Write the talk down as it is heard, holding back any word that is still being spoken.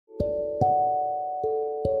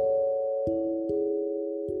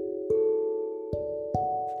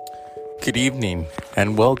Good evening,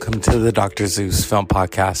 and welcome to the Dr. Zeus Film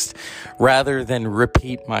Podcast. Rather than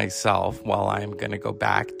repeat myself, I'm going to go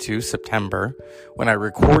back to September when I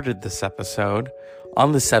recorded this episode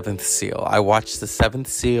on the Seventh Seal. I watched the Seventh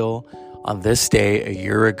Seal on this day a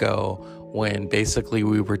year ago when basically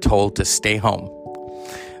we were told to stay home.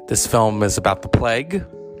 This film is about the plague.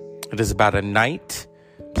 It is about a knight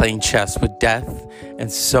playing chess with death and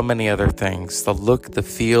so many other things. The look, the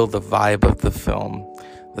feel, the vibe of the film,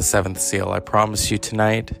 The Seventh Seal. I promise you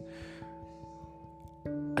tonight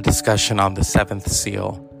a discussion on The Seventh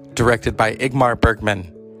Seal, directed by Ingmar Bergman,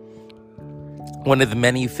 one of the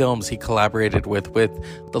many films he collaborated with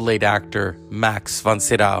the late actor Max von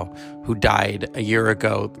Sydow, who died a year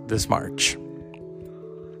ago this March.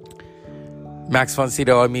 Max von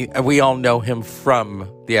Sydow, we all know him from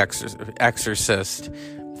The Exorcist,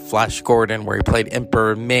 Flash Gordon, where he played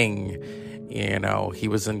Emperor Ming. You know, he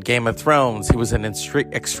was in Game of Thrones. He was in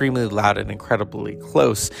Extremely Loud and Incredibly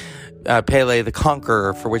Close. Pele the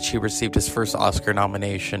Conqueror, for which he received his first Oscar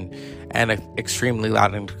nomination. And Extremely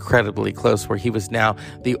Loud and Incredibly Close, where he was now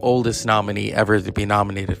the oldest nominee ever to be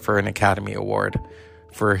nominated for an Academy Award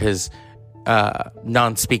for his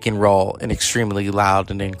non-speaking role in Extremely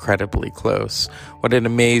Loud and Incredibly Close. What an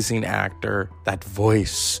amazing actor. That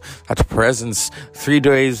voice, that presence. 3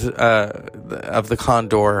 Days of the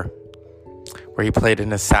Condor, where he played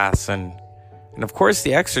an assassin. And of course,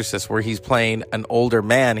 The Exorcist, where he's playing an older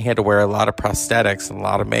man. He had to wear a lot of prosthetics and a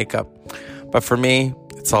lot of makeup. But for me,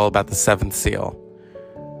 it's all about The Seventh Seal.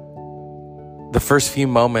 The first few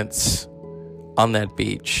moments on that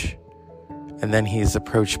beach, and then he's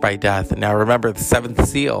approached by death. And now remember, The Seventh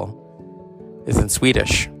Seal is in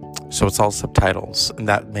Swedish, so it's all subtitles. And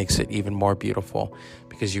that makes it even more beautiful,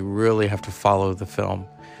 because you really have to follow the film.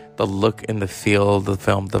 The look and the feel of the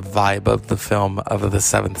film, the vibe of the film of The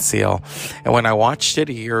Seventh Seal. And when I watched it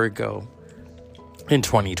a year ago in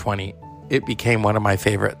 2020, it became one of my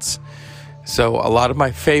favorites. So a lot of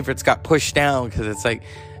my favorites got pushed down because it's like,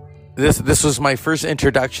 this was my first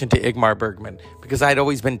introduction to Ingmar Bergman, because I'd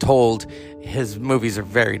always been told his movies are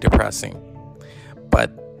very depressing.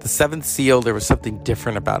 But The Seventh Seal, there was something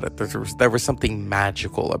different about it. There was something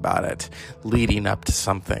magical about it, leading up to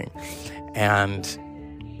something. And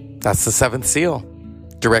that's The Seventh Seal,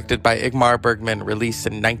 directed by Ingmar Bergman, released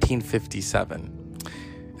in 1957.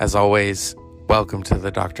 As always, welcome to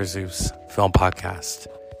the Dr. Zeus Film Podcast.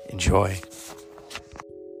 Enjoy.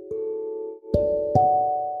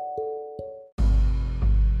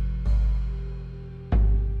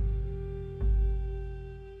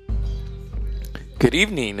 Good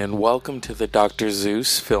evening, and welcome to the Dr.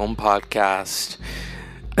 Zeus Film Podcast.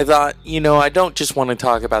 I thought, I don't just want to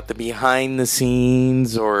talk about the behind the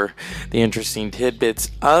scenes or the interesting tidbits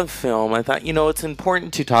of film. I thought, it's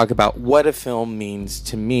important to talk about what a film means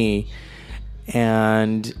to me.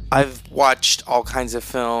 And I've watched all kinds of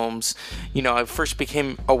films. I first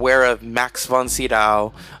became aware of Max von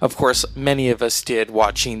Sydow. Of course, many of us did,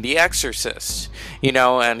 watching The Exorcist.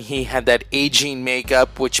 And he had that aging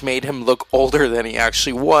makeup, which made him look older than he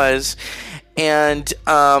actually was. And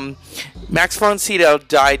Max von Sydow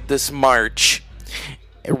died this March,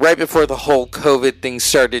 right before the whole COVID thing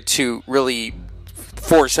started to really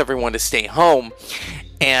force everyone to stay home.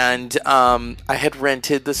 And I had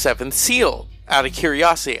rented The Seventh Seal out of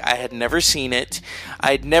curiosity. I had never seen it.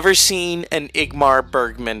 I'd never seen an Ingmar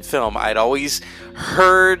Bergman film. I'd always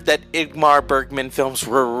heard that Ingmar Bergman films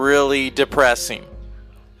were really depressing.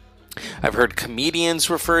 I've heard comedians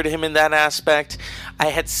refer to him in that aspect. I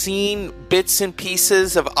had seen bits and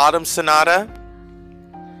pieces of Autumn Sonata,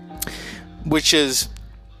 it's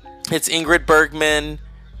Ingrid Bergman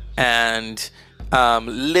and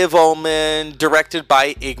Liv Ullmann, directed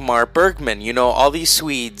by Ingmar Bergman, all these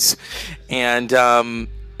Swedes. And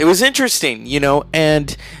it was interesting,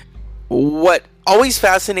 and what always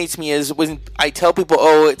fascinates me is when I tell people,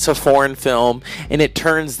 it's a foreign film, and it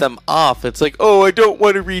turns them off. It's like, I don't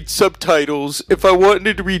want to read subtitles. If I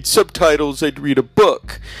wanted to read subtitles, I'd read a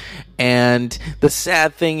book. And the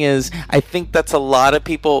sad thing is, I think that's a lot of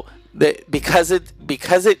people, that because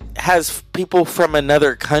it has people from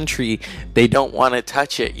another country, they don't want to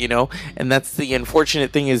touch it, And that's the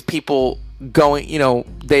unfortunate thing, is people going,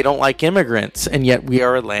 they don't like immigrants, and yet we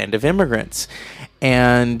are a land of immigrants.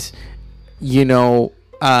 And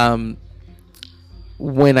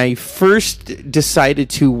when I first decided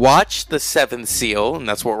to watch The Seventh Seal, and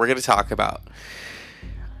that's what we're going to talk about,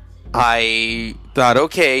 I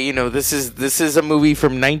thought, this is a movie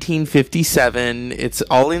from 1957. It's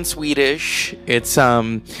all in Swedish. It's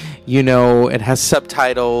it has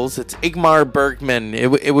subtitles. It's Ingmar Bergman.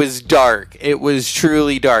 It was dark. It was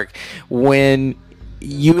truly dark. When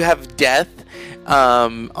you have death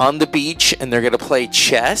on the beach, and they're going to play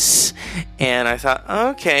chess. And I thought,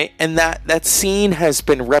 okay. And that scene has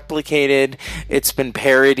been replicated. It's been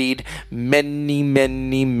parodied many,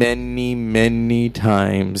 many, many, many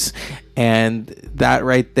times. And that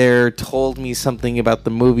right there told me something about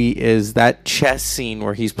the movie, is that chess scene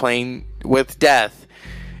where he's playing with death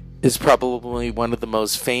is probably one of the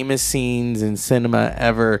most famous scenes in cinema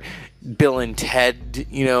ever. Bill and Ted,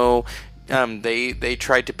 they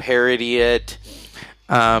tried to parody it.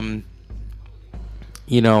 Yeah.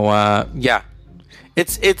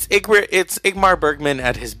 It's Ingmar Bergman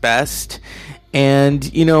at his best. And,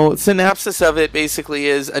 synopsis of it basically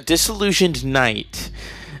is a disillusioned knight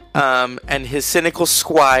and his cynical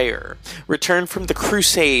squire return from the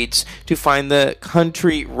Crusades to find the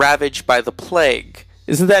country ravaged by the plague.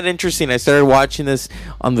 Isn't that interesting? I started watching this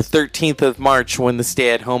on the 13th of March when the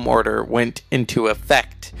stay-at-home order went into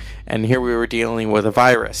effect. And here we were dealing with a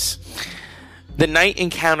virus. The knight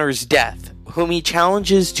encounters death, whom he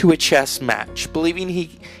challenges to a chess match, believing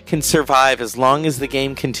he can survive as long as the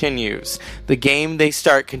game continues. The game they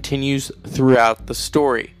start continues throughout the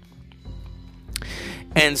story.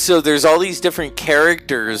 And so there's all these different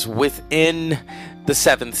characters within the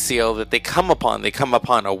Seventh Seal that they come upon. They come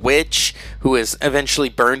upon a witch who is eventually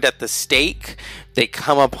burned at the stake. They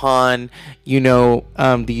come upon,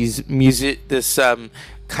 this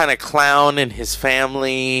kind of clown and his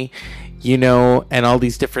family, and all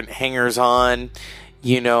these different hangers-on,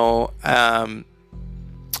 and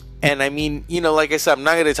I mean, like I said, I'm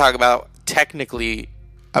not going to talk about technically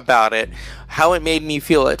about it, how it made me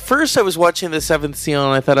feel. At first, I was watching The Seventh Seal,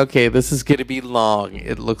 and I thought, okay, this is going to be long.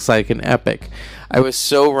 It looks like an epic. I was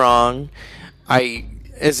so wrong.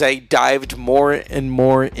 As I dived more and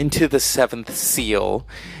more into The Seventh Seal,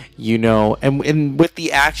 and with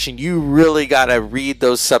the action, you really got to read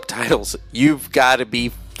those subtitles. You've got to be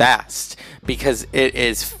fast, because it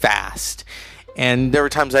is fast. And there were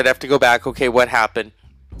times I'd have to go back, okay, what happened?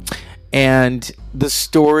 And the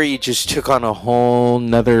story just took on a whole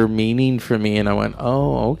nother meaning for me, and I went,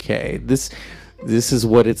 oh, okay, this is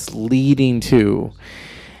what it's leading to.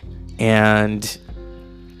 And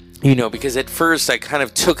because at first I kind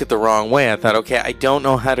of took it the wrong way. I thought, okay, I don't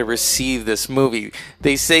know how to receive this movie.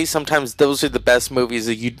 They say sometimes those are the best movies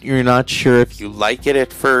that you're not sure if you like it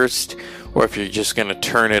at first or if you're just going to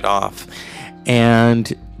turn it off.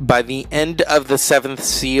 And by the end of The Seventh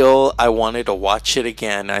Seal, I wanted to watch it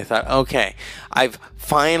again. I thought, okay, I've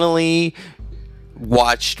finally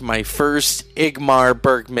watched my first Ingmar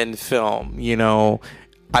Bergman film.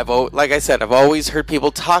 Like I said, I've always heard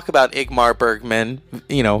people talk about Ingmar Bergman.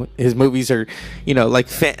 His movies are, like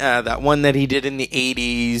that one that he did in the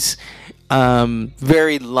 80s.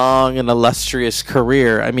 Very long and illustrious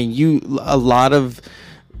career. I mean, a lot of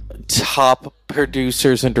top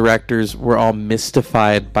producers and directors were all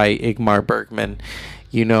mystified by Ingmar Bergman,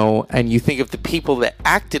 and you think of the people that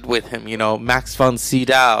acted with him, Max von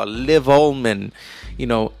Sydow, Liv Ullmann,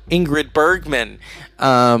 Ingrid Bergman.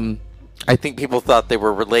 I think people thought they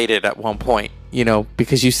were related at one point,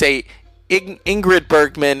 because you say Ingrid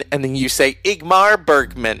Bergman and then you say Ingmar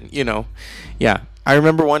Bergman, Yeah. I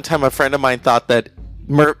remember one time a friend of mine thought that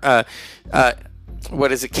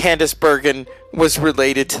Candice Bergen was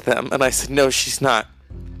related to them. And I said, no, she's not.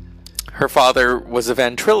 Her father was a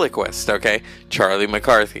ventriloquist, okay? Charlie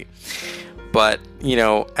McCarthy. But,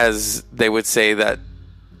 as they would say, that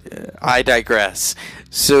I digress.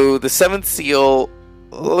 So The Seventh Seal,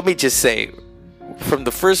 let me just say, from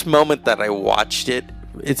the first moment that I watched it,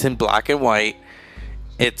 it's in black and white.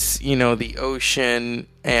 It's, the ocean,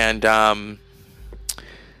 and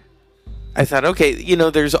I thought, okay,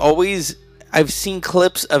 there's always... I've seen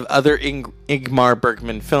clips of other Ingmar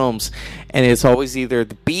Bergman films, and it's always either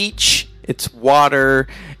the beach, it's water,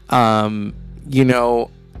 there's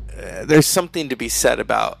something to be said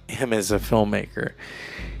about him as a filmmaker.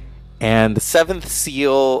 And The Seventh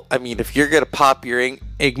Seal, I mean, if you're going to pop your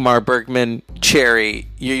Ingmar Bergman cherry,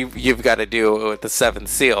 you've got to do it with The Seventh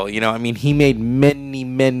Seal. I mean, he made many,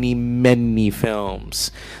 many, many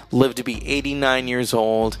films, lived to be 89 years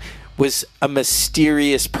old, was a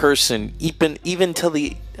mysterious person, even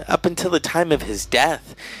up until the time of his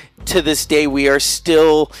death. To this day, we are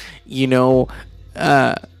still,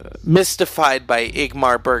 mystified by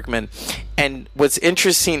Ingmar Bergman. And what's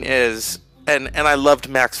interesting is, and I loved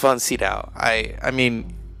Max von Sydow. I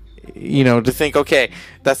mean, to think, okay,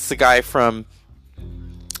 that's the guy from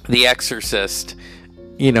The Exorcist,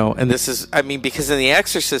 and this is, I mean, because in The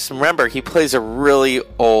Exorcist, remember, he plays a really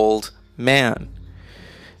old man.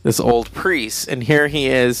 This old priest, and here he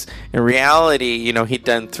is in reality. He'd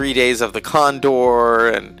done 3 days of the Condor,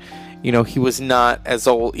 and he was not as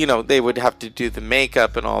old. They would have to do the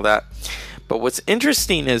makeup and all that. But what's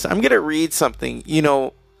interesting is, I'm going to read something.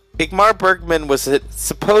 Ingmar Bergman was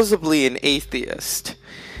supposedly an atheist.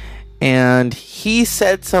 And he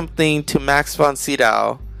said something to Max von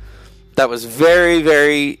Sydow that was very,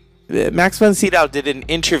 very... Max von Sydow did an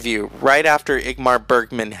interview right after Ingmar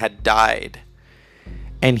Bergman had died.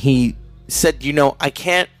 And he said, I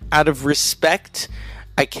can't, out of respect,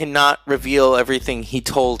 I cannot reveal everything he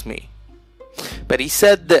told me. But he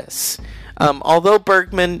said this: although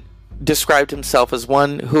Bergman described himself as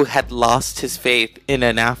one who had lost his faith in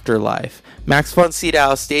an afterlife, Max von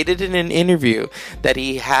Sydow stated in an interview that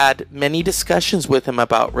he had many discussions with him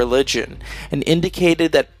about religion, and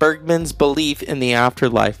indicated that Bergman's belief in the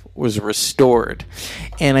afterlife was restored.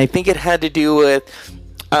 And I think it had to do with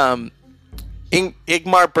Ingmar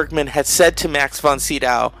Bergman had said to Max von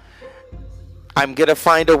Sydow, "I'm going to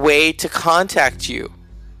find a way to contact you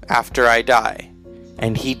after I die."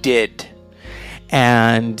 And he did.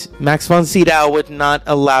 And Max von Sydow would not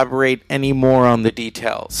elaborate any more on the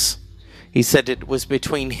details. He said it was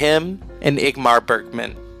between him and Ingmar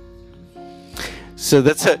Bergman. So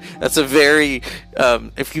that's a very,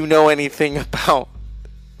 if you know anything about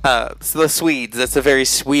the Swedes, that's a very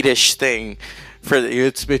Swedish thing.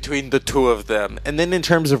 It's between the two of them. And then in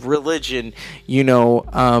terms of religion,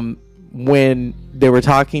 when they were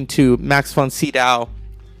talking to Max von Sydow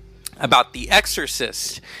about The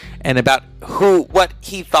Exorcist and about what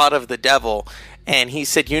he thought of the devil, and he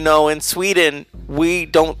said, in Sweden, we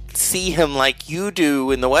don't see him like you do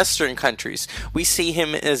in the Western countries. We see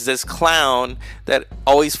him as this clown that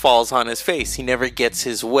always falls on his face. He never gets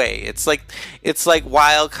his way. It's like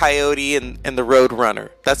Wild Coyote and the Roadrunner.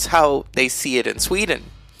 That's how they see it in Sweden.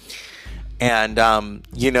 And,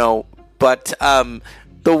 but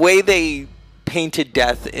the way they painted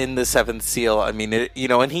death in the Seventh Seal,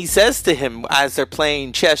 and he says to him as they're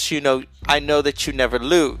playing chess, I know that you never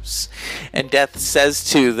lose. And death says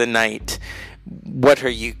to the knight, what are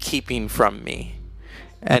you keeping from me?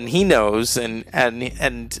 And he knows, and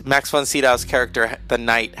Max von Sydow's character, the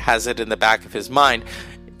knight, has it in the back of his mind.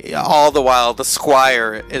 All the while, the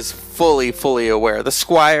squire is fully aware. The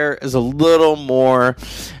squire is a little more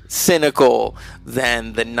cynical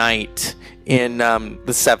than the knight in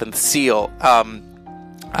the Seventh Seal.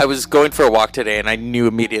 I was going for a walk today, and I knew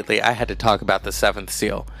immediately I had to talk about the Seventh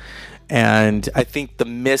Seal. And I think the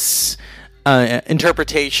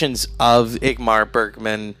interpretations of Ingmar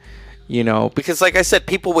Bergman, because like I said,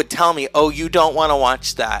 people would tell me, oh, you don't want to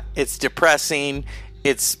watch that. It's depressing.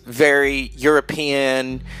 It's very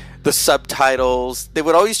European. The subtitles. They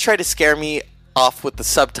would always try to scare me off with the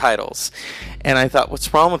subtitles. And I thought,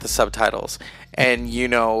 what's wrong with the subtitles? And,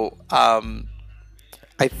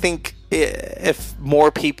 I think if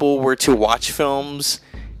more people were to watch films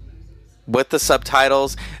with the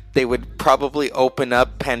subtitles, they would probably open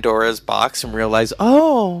up Pandora's box and realize,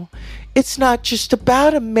 oh, it's not just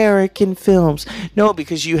about American films. No,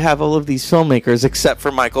 because you have all of these filmmakers, except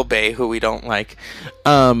for Michael Bay, who we don't like,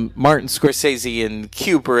 Martin Scorsese and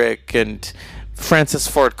Kubrick and Francis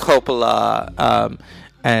Ford Coppola,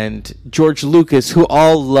 and George Lucas, who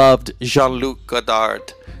all loved Jean-Luc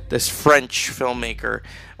Godard, this French filmmaker,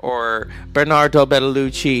 or Bernardo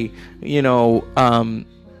Bertolucci.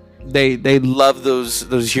 They love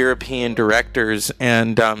those European directors,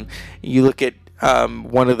 and you look at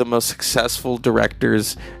one of the most successful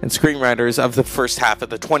directors and screenwriters of the first half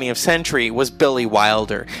of the 20th century was Billy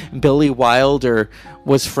Wilder. Billy Wilder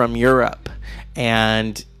was from Europe,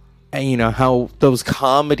 and how those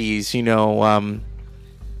comedies,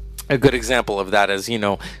 a good example of that is,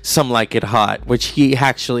 Some Like It Hot, which he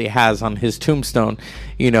actually has on his tombstone,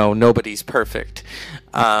 Nobody's Perfect.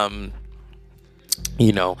 And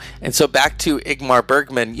so back to Ingmar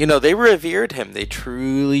Bergman, they revered him. They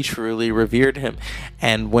truly, truly revered him.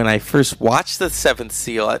 And when I first watched The Seventh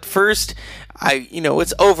Seal, at first,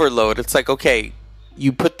 it's overload. It's like, okay,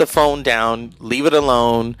 you put the phone down, leave it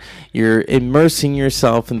alone. You're immersing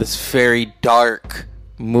yourself in this very dark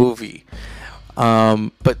movie.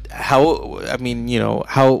 But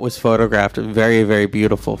how it was photographed, a very, very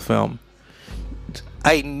beautiful film.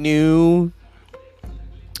 I knew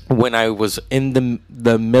when I was in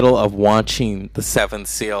the middle of watching The Seventh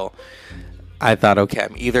Seal, I thought, okay,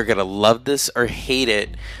 I'm either going to love this or hate it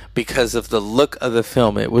because of the look of the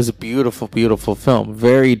film. It was a beautiful, beautiful film.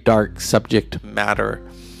 Very dark subject matter.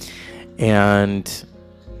 And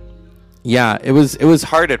yeah, it was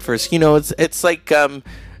hard at first. It's like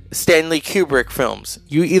Stanley Kubrick films.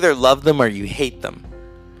 You either love them or you hate them.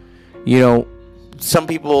 Some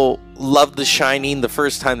people loved The Shining the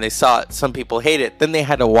first time they saw it. Some people hate it. Then they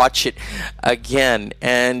had to watch it again.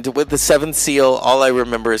 And with The Seventh Seal, all I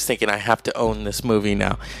remember is thinking, I have to own this movie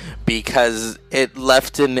now, because it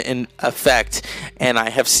left an effect. And I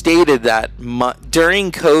have stated that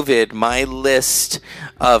during COVID, my list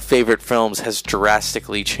of favorite films has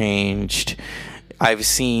drastically changed. I've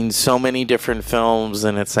seen so many different films,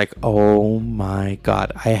 and it's like, oh my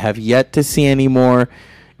God, I have yet to see any more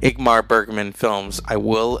Ingmar Bergman films. I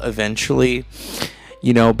will eventually,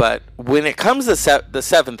 but when it comes to The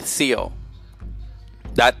Seventh Seal,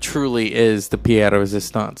 that truly is the pièce de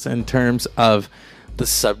résistance in terms of the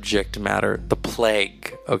subject matter, the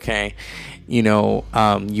plague, okay?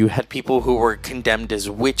 You had people who were condemned as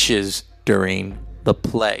witches during the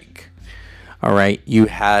plague. All right, you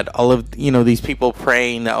had all of, these people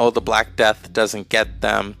praying that, the Black Death doesn't get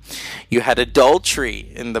them. You had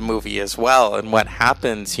adultery in the movie as well, and what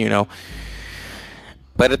happens,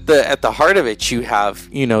 But at the heart of it, you have,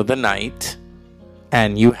 the night,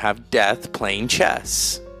 and you have death playing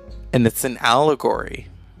chess. And it's an allegory.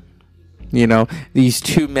 These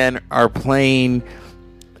two men are playing,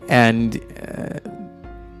 and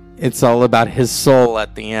it's all about his soul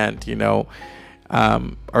at the end,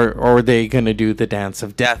 or are they going to do the dance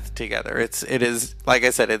of death together? It is, like I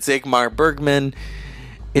said, it's Ingmar Bergman.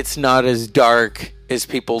 It's not as dark as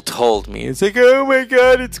people told me. It's like, oh my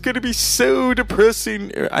God, it's going to be so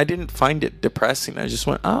depressing. I didn't find it depressing. I just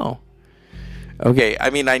went, oh, okay. I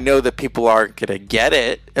mean, I know that people aren't going to get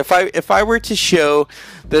it. If I were to show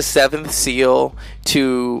The Seventh Seal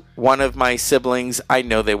to one of my siblings, I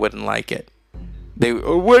know they wouldn't like it.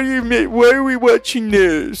 What do you mean? Why are we watching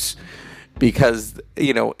this? Because,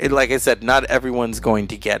 like I said, not everyone's going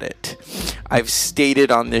to get it. I've stated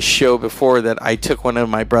on this show before that I took one of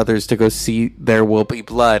my brothers to go see There Will Be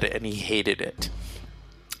Blood, and he hated it.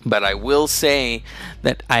 But I will say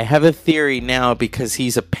that I have a theory now, because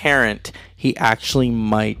he's a parent, he actually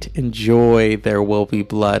might enjoy There Will Be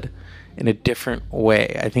Blood in a different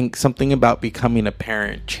way. I think something about becoming a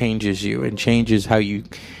parent changes you and changes how you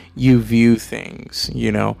view things,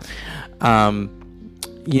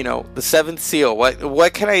 The Seventh Seal.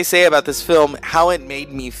 What can I say about this film? How it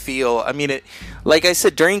made me feel. I mean, like I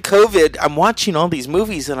said, during COVID, I'm watching all these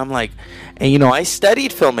movies, and I'm like, and I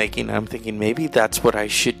studied filmmaking, and I'm thinking, maybe that's what I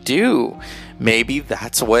should do. Maybe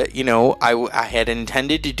that's what, I had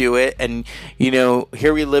intended to do it. And,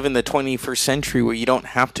 here we live in the 21st century where you don't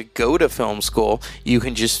have to go to film school. You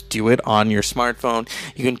can just do it on your smartphone.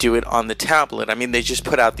 You can do it on the tablet. I mean, they just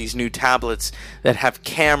put out these new tablets that have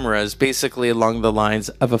cameras basically along the lines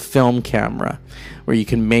of a film camera, where you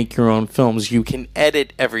can make your own films. You can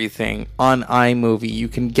edit everything on iMovie. You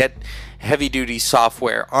can get heavy-duty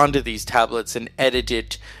software onto these tablets and edit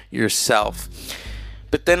it yourself.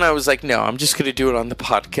 But then I was like, no, I'm just going to do it on the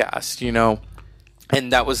podcast,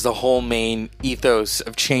 And that was the whole main ethos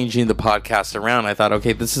of changing the podcast around. I thought,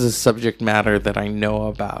 okay, this is a subject matter that I know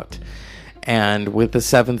about. And with The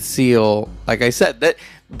Seventh Seal, like I said, that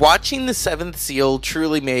watching The Seventh Seal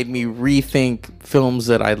truly made me rethink films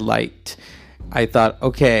that I liked. I thought,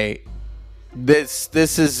 okay, this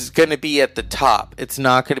is going to be at the top. It's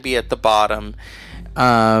not going to be at the bottom.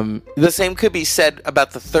 The same could be said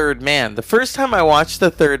about The Third Man. The first time I watched The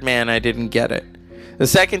Third Man, I didn't get it. The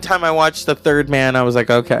second time I watched The Third Man, I was like,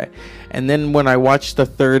 okay. And then when I watched The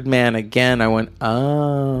Third Man again, I went,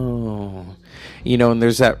 oh. And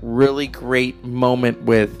there's that really great moment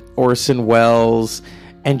with Orson Welles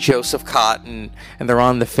and Joseph Cotten, and they're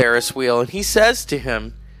on the Ferris wheel, and he says to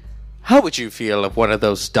him, how would you feel if one of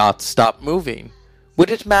those dots stopped moving? Would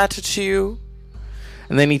it matter to you?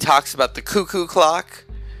 And then he talks about the cuckoo clock,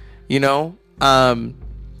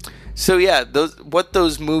 So yeah, what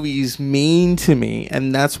those movies mean to me,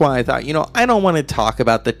 and that's why I thought, I don't want to talk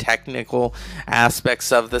about the technical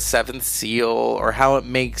aspects of The Seventh Seal or how it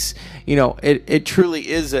makes, it truly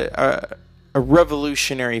is a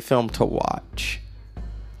revolutionary film to watch.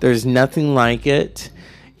 There's nothing like it,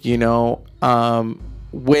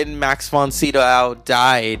 when Max von Sydow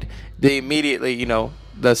died, they immediately,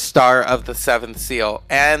 the star of The Seventh Seal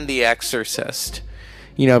and The Exorcist,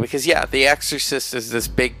 because The Exorcist is this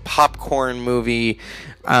big popcorn movie,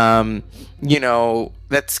 that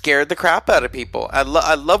scared the crap out of people. I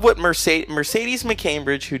love what Mercedes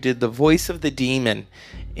McCambridge, who did the voice of the demon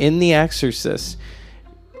in The Exorcist,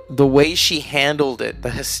 the way she handled it, the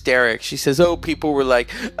hysterics. She says, people were like,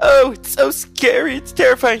 oh, it's so scary, it's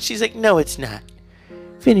terrifying. She's like, no, it's not.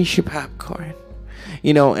 Finish your popcorn.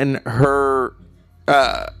 And her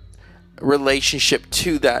relationship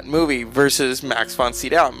to that movie versus Max von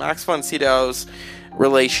Sydow. Max von Sydow's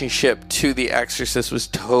relationship to The Exorcist was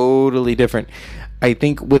totally different. I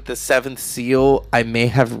think with the Seventh Seal, I may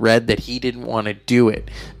have read that he didn't want to do it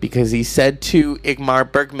because he said to Ingmar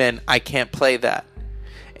Bergman, I can't play that.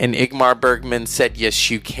 And Ingmar Bergman said, yes,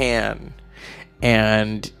 you can.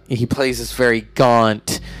 And he plays this very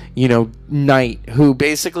gaunt, knight who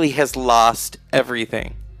basically has lost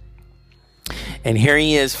everything. And here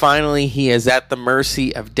he is, finally, he is at the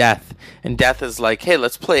mercy of death. And death is like, hey,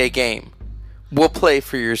 let's play a game. We'll play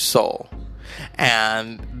for your soul.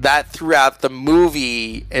 And that throughout the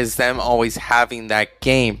movie is them always having that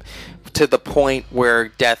game, to the point where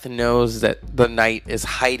Death knows that the knight is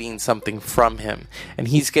hiding something from him, and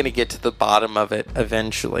he's going to get to the bottom of it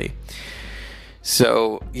eventually.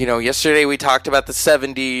 So, yesterday we talked about the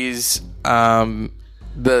 70s.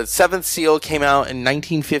 The Seventh Seal came out in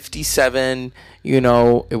 1957.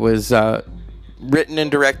 It was written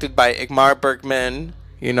and directed by Ingmar Bergman.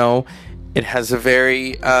 It has a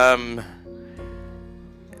very...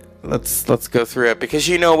 Let's go through it, because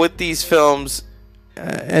with these films...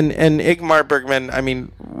 And Ingmar Bergman, I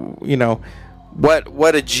mean,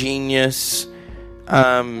 what a genius.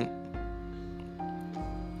 I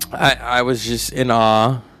was just in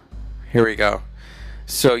awe. Here we go.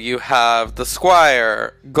 So you have The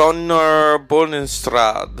Squire, Gunnar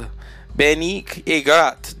Bonenstrad, Benik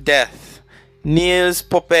Egrat, Death, Niels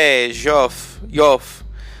Popé, Joff,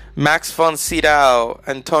 Max von Sydow,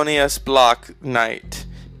 Antonius Block, Knight,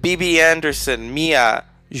 Bibi Andersson, Mia,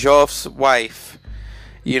 Joff's wife.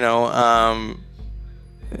 And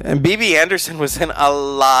Bibi Andersson was in a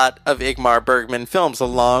lot of Ingmar Bergman films,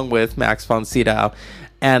 along with Max von Sydow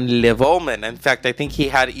and Liv Ullmann. In fact, I think he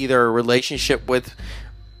had either a relationship with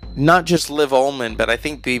not just Liv Ullmann, but I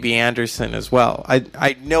think Bibi Andersson as well.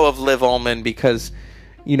 I know of Liv Ullmann because,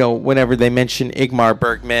 whenever they mention Ingmar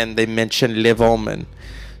Bergman, they mention Liv Ullmann.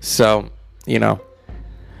 So,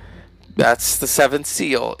 that's the Seventh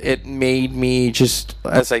Seal. It made me just,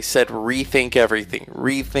 as I said, rethink everything.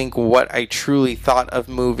 Rethink what I truly thought of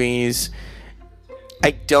movies.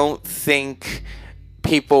 I don't think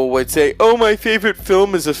people would say, oh, my favorite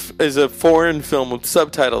film is a foreign film with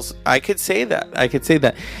subtitles. I could say that.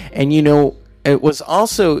 And, it was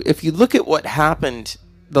also, if you look at what happened,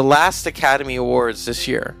 the last Academy Awards this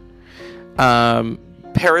year,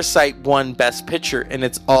 Parasite won Best Picture, and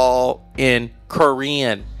it's all in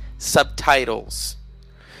Korean subtitles.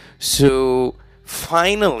 So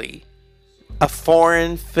finally, a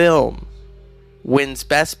foreign film wins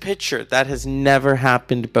Best Picture. That has never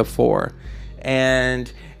happened before.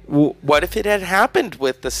 And what if it had happened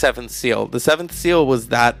with The Seventh Seal? The Seventh Seal was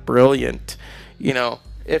that brilliant.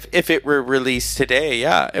 If it were released today,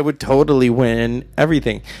 yeah, it would totally win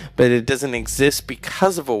everything. But it doesn't exist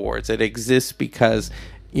because of awards. It exists because,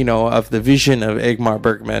 of the vision of Ingmar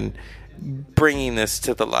Bergman bringing this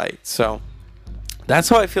to the light. So that's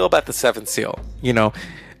how I feel about The Seventh Seal. You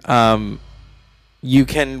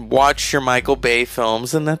can watch your Michael Bay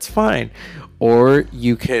films, and that's fine. Or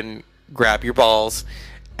you can grab your balls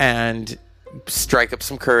and strike up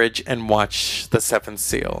some courage and watch The Seventh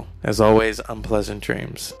Seal. As always, unpleasant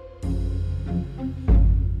dreams.